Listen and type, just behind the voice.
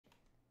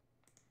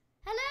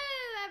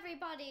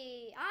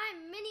everybody,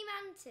 I'm Mini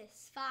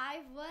Mantis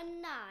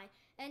 519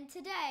 and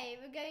today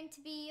we're going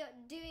to be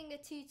doing a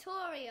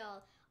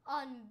tutorial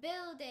on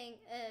building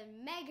a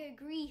Mega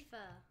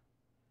Griefer.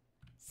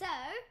 So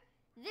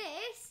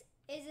this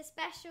is a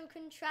special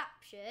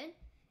contraption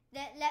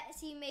that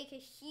lets you make a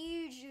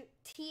huge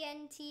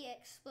TNT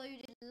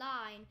exploded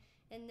line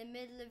in the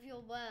middle of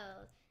your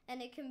world,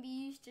 and it can be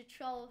used to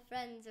troll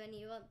friends when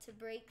you want to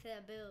break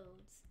their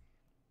builds.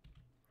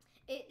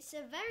 It's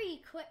a very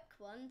quick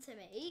one to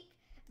make,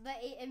 but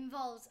it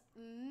involves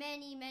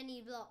many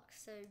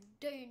blocks, so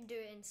don't do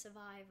it in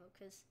survival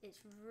because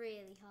it's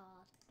really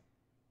hard.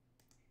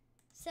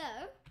 So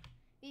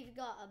we've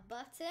got a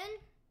button,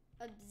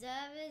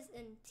 observers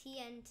and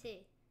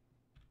TNT.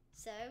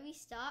 So we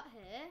start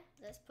here,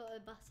 let's put a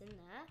button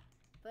there,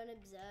 put an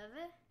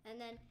observer, and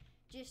then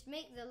just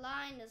make the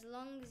line as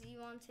long as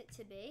you want it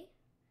to be.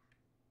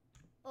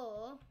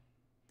 Or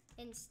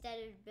instead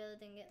of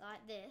building it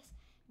like this,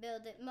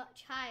 build it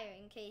much higher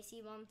in case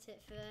you want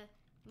it for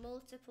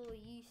multiple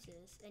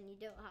uses and you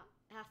don't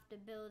have to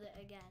build it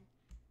again.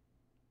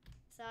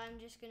 So I'm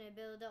just going to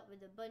build up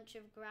with a bunch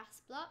of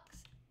grass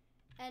blocks,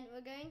 and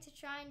we're going to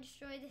try and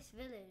destroy this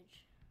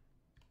village.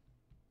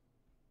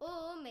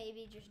 Or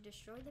maybe just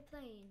destroy the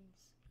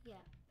plains.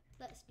 Yeah,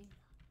 let's do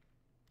that.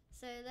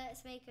 So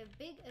let's make a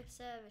big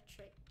observer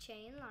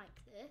chain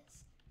like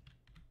this,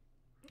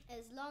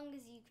 as long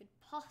as you could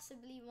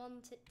possibly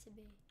want it to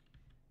be.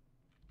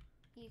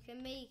 You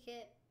can make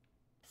it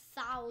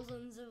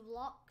thousands of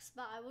blocks,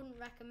 but I wouldn't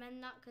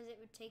recommend that because it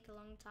would take a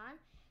long time.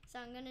 So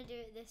I'm going to do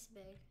it this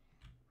big.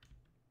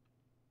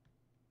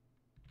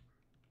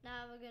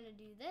 Now we're going to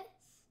do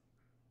this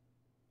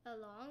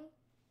along,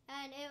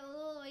 and it will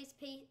always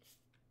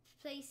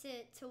place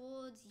it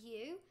towards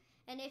you,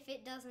 and if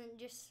it doesn't,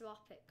 just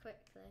swap it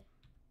quickly.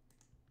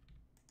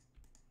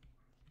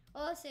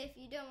 Also, if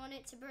you don't want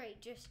it to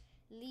break, just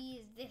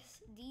leave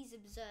these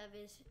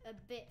observers a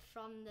bit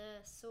from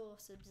the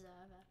source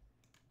observer.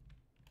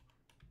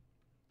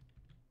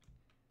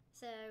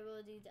 So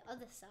we'll do the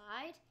other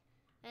side,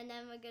 and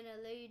then we're going to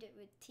load it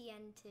with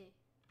TNT.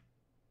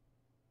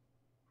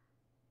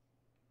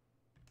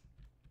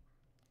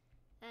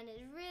 And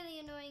it's really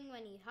annoying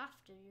when you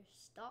have to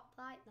just stop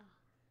like that.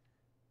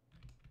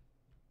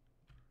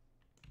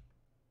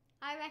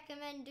 I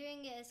recommend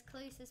doing it as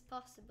close as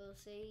possible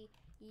so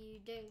you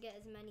don't get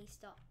as many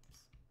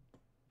stops.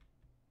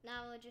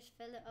 Now we'll just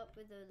fill it up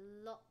with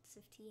lots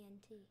of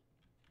TNT.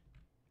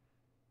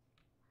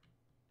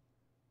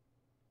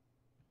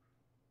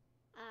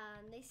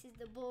 And this is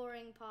the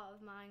boring part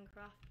of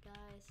Minecraft,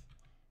 guys.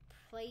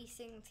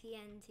 Placing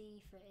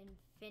TNT for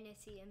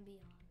infinity and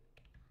beyond.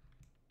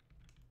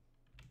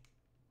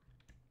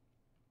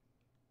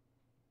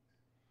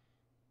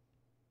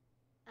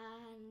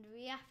 And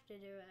we have to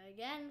do it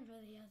again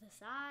for the other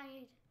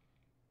side.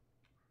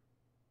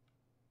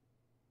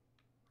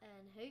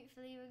 And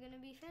hopefully we're going to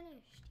be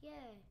finished.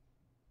 Yay.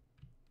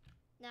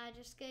 Now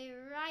just go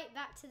right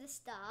back to the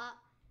start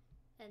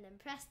and then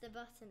press the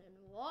button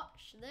and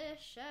watch the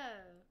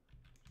show.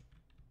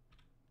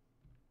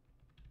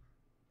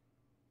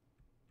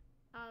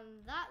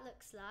 And that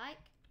looks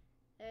like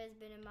there has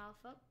been a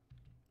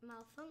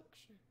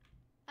malfunction.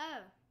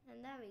 Oh,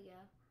 and there we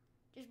go.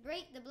 Just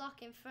break the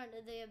block in front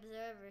of the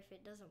observer if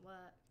it doesn't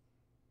work.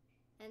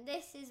 And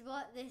this is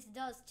what this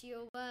does to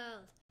your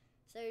world.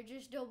 So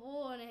just a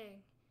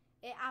warning.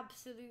 It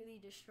absolutely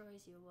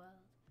destroys your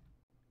world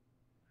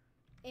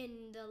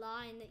in the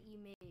line that you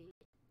made.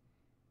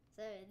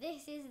 So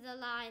this is the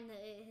line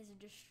that it has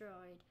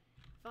destroyed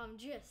from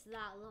just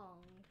that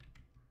long.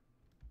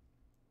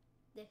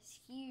 This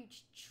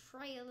huge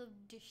trail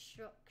of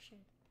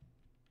destruction.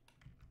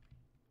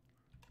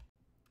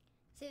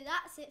 So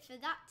that's it for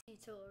that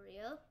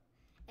tutorial.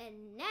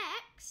 And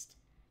next,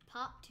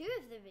 part 2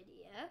 of the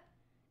video,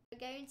 we're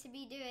going to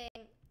be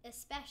doing a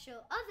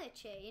special other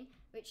chain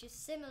which is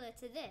similar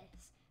to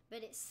this,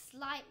 but it's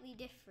slightly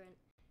different.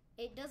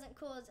 It doesn't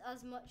cause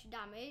as much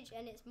damage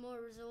and it's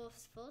more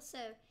resourceful,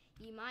 so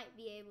you might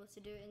be able to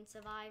do it in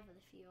survival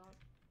if you want.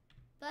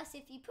 Plus,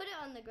 if you put it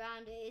on the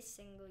ground, it is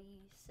single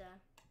use, so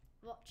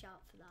watch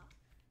out for that.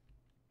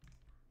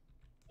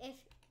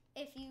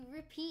 If you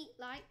repeat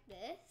like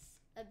this,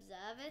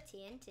 observer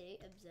TNT,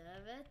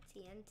 observer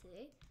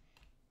TNT,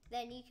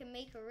 then you can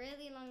make a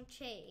really long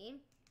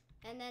chain,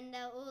 and then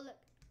they'll all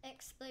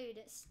explode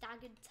at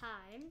staggered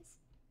times.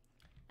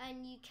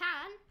 And you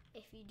can,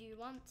 if you do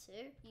want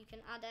to, you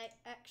can add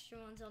extra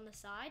ones on the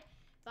side,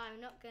 but I'm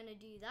not going to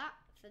do that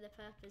for the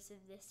purpose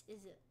of this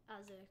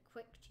as a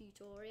quick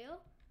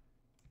tutorial.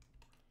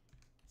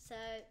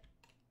 So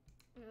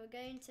we're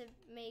going to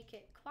make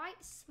it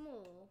quite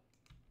small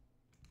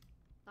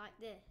like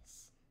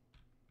this,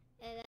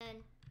 and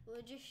then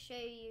we'll just show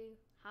you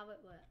how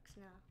it works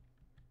now.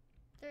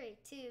 3,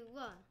 2,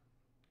 1.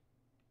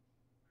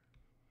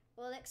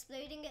 While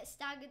exploding at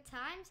staggered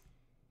times,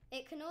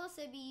 it can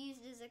also be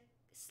used as a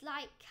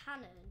slight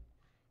cannon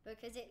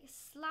because it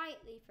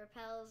slightly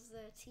propels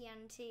the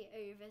TNT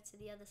over to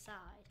the other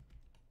side.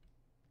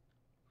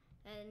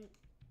 And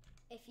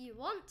if you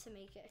want to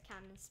make it a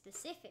cannon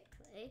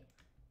specifically,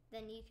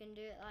 then you can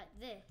do it like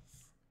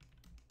this.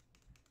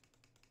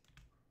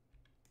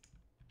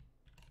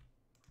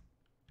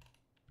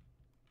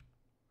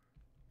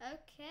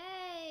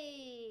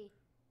 Okay,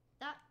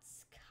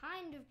 that's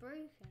kind of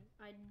broken.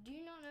 I do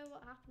not know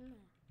what happened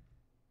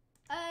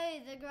there. Oh,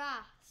 the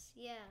grass,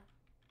 yeah.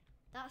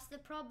 That's the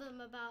problem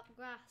about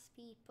grass,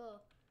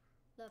 people.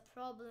 The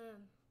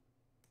problem.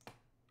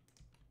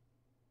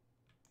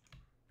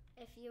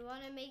 If you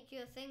want to make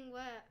your thing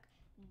work,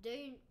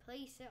 don't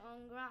place it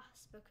on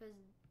grass, because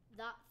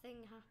that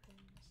thing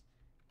happens.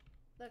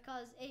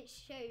 Because it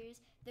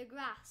shows the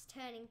grass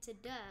turning to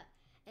dirt,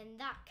 and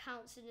that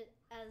counts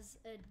as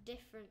a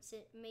difference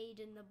it made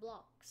in the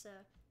block, so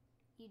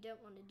you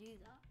don't want to do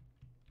that.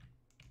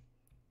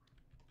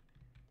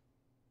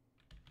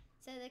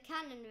 So the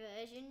cannon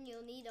version,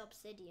 you'll need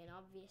obsidian,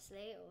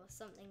 obviously, or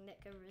something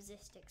that can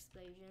resist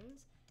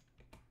explosions.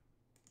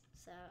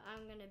 So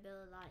I'm going to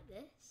build like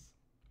this.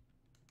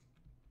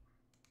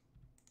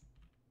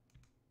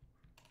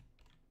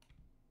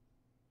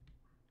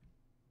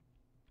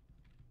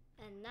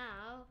 And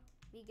now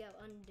we go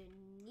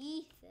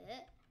underneath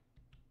it.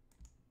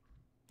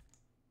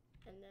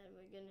 And then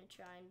we're going to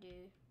try and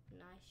do a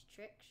nice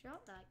trick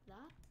shot like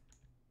that.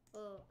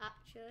 Or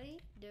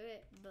actually do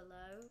it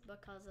below,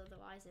 because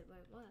otherwise it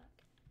won't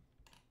work.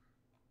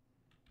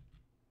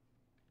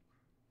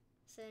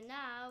 So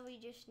now we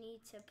just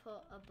need to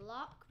put a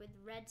block with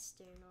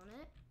redstone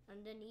on it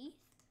underneath.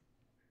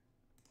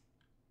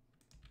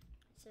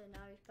 So now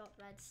we've got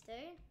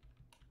redstone.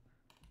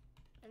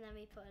 And then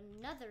we put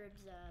another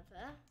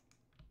observer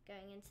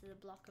going into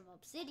the block of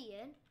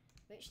obsidian,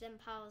 which then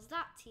powers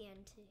that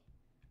TNT.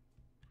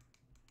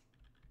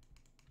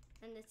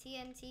 And the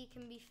TNT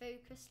can be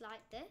focused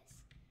like this,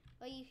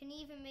 or you can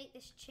even make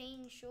this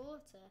chain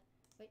shorter,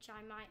 which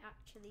I might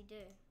actually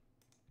do.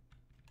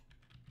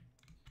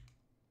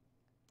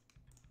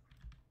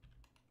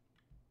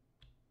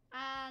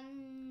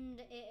 And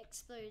it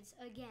explodes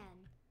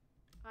again.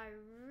 I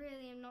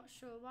really am not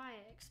sure why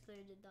it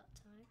exploded that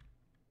time.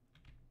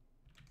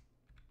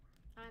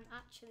 I'm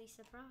actually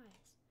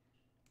surprised.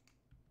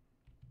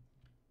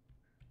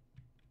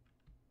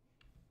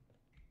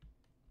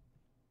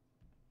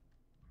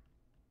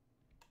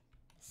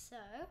 So,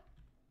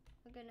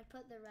 we're going to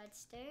put the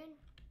redstone,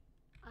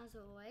 as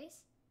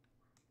always.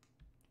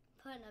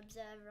 Put an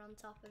observer on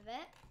top of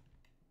it.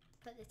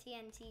 Put the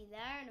TNT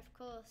there, and of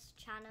course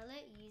channel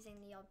it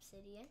using the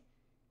obsidian,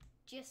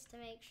 just to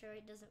make sure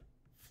it doesn't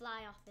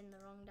fly off in the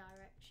wrong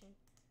direction.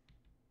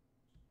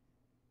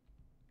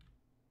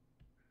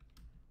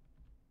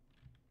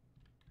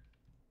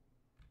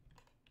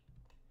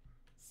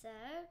 So,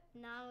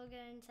 now we're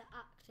going to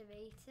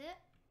activate it.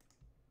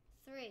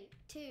 3,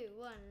 2,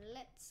 1,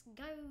 let's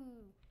go!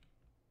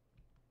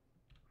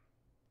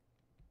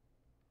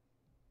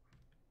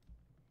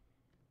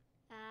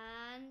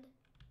 And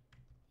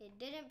it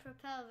didn't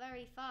propel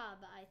very far,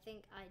 but I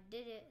think I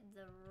did it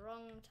the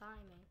wrong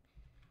timing.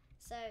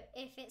 So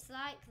if it's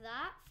like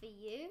that for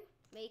you,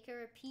 make a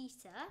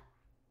repeater.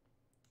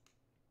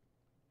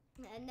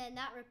 And then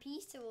that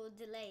repeater will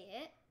delay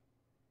it.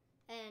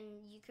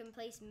 And you can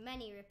place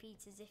many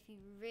repeaters if you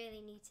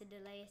really need to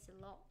delay it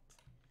a lot.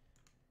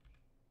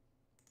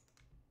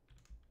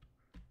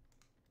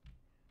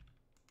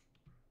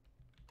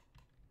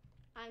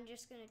 I'm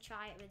just going to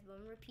try it with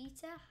one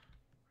repeater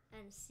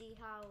and see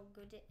how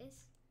good it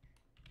is.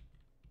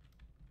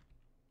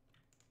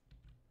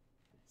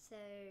 So,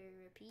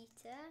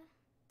 repeater.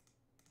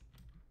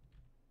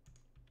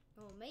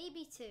 Or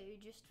maybe 2,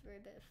 just for a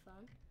bit of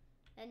fun.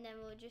 And then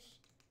we'll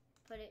just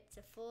put it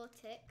to 4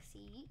 ticks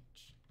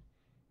each.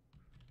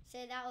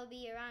 So that will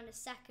be around a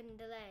second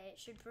delay. It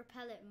should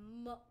propel it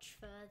much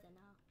further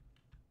now.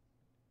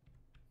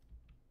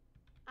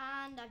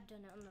 And I've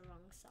done it on the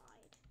wrong side.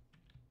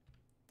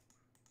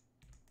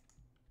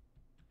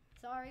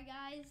 Sorry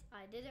guys,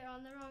 I did it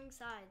on the wrong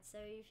side. So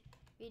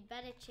we'd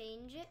better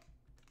change it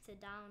to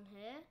down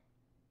here.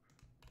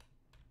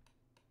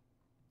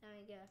 There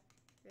we go.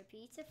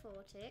 Repeater 4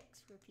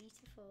 ticks,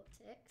 repeater 4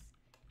 ticks.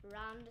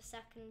 Around a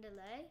second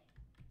delay,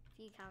 if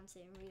you count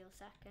it in real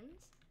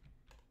seconds.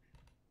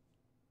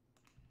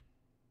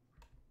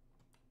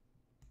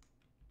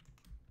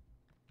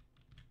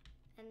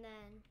 And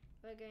then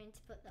we're going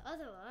to put the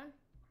other one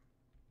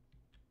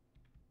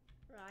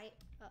right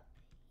up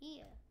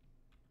here.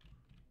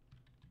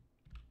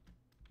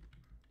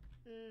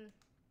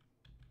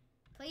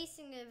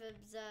 Placing of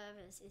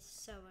observers is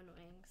so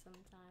annoying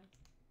sometimes,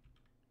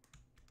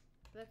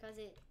 because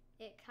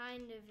it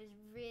kind of is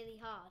really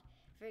hard.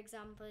 For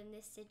example, in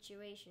this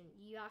situation,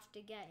 you have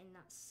to get in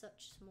that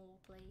such small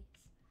place.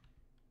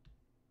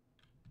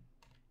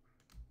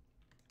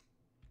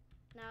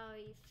 Now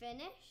you've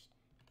finished,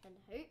 and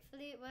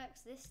hopefully it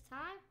works this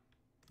time.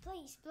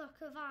 Place block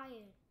of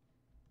iron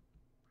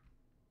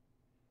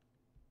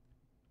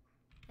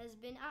has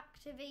been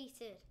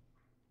activated.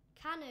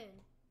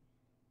 Cannon.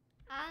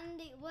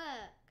 And it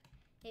worked.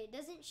 It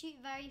doesn't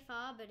shoot very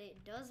far, but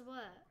it does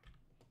work.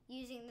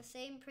 Using the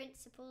same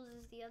principles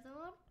as the other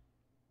one,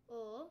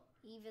 or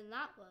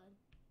that one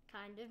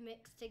kind of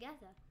mixed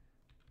together.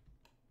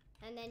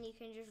 And then you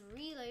can just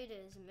reload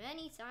it as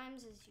many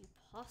times as you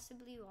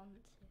possibly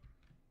want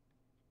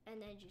to.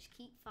 And then just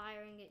keep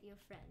firing at your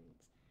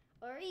friends.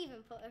 Or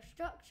even put a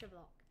structure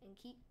block and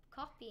keep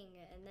copying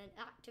it and then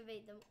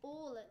activate them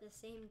all at the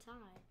same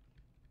time.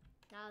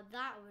 Now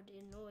that would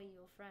annoy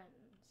your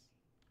friends.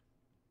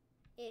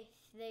 If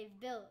they've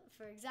built,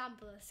 for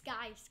example, a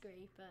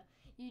skyscraper,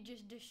 you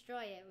just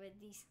destroy it with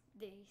these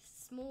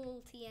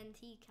small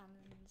TNT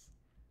cannons.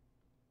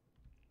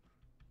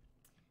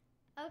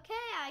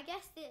 Okay, I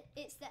guess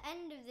it's the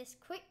end of this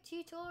quick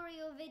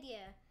tutorial video.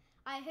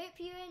 I hope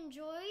you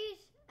enjoyed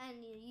and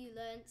you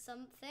learned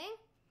something.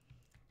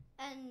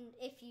 And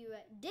if you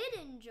did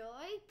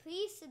enjoy,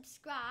 please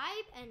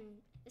subscribe and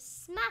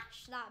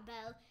smash that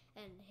bell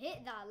and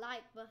hit that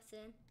like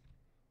button.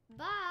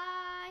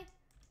 Bye!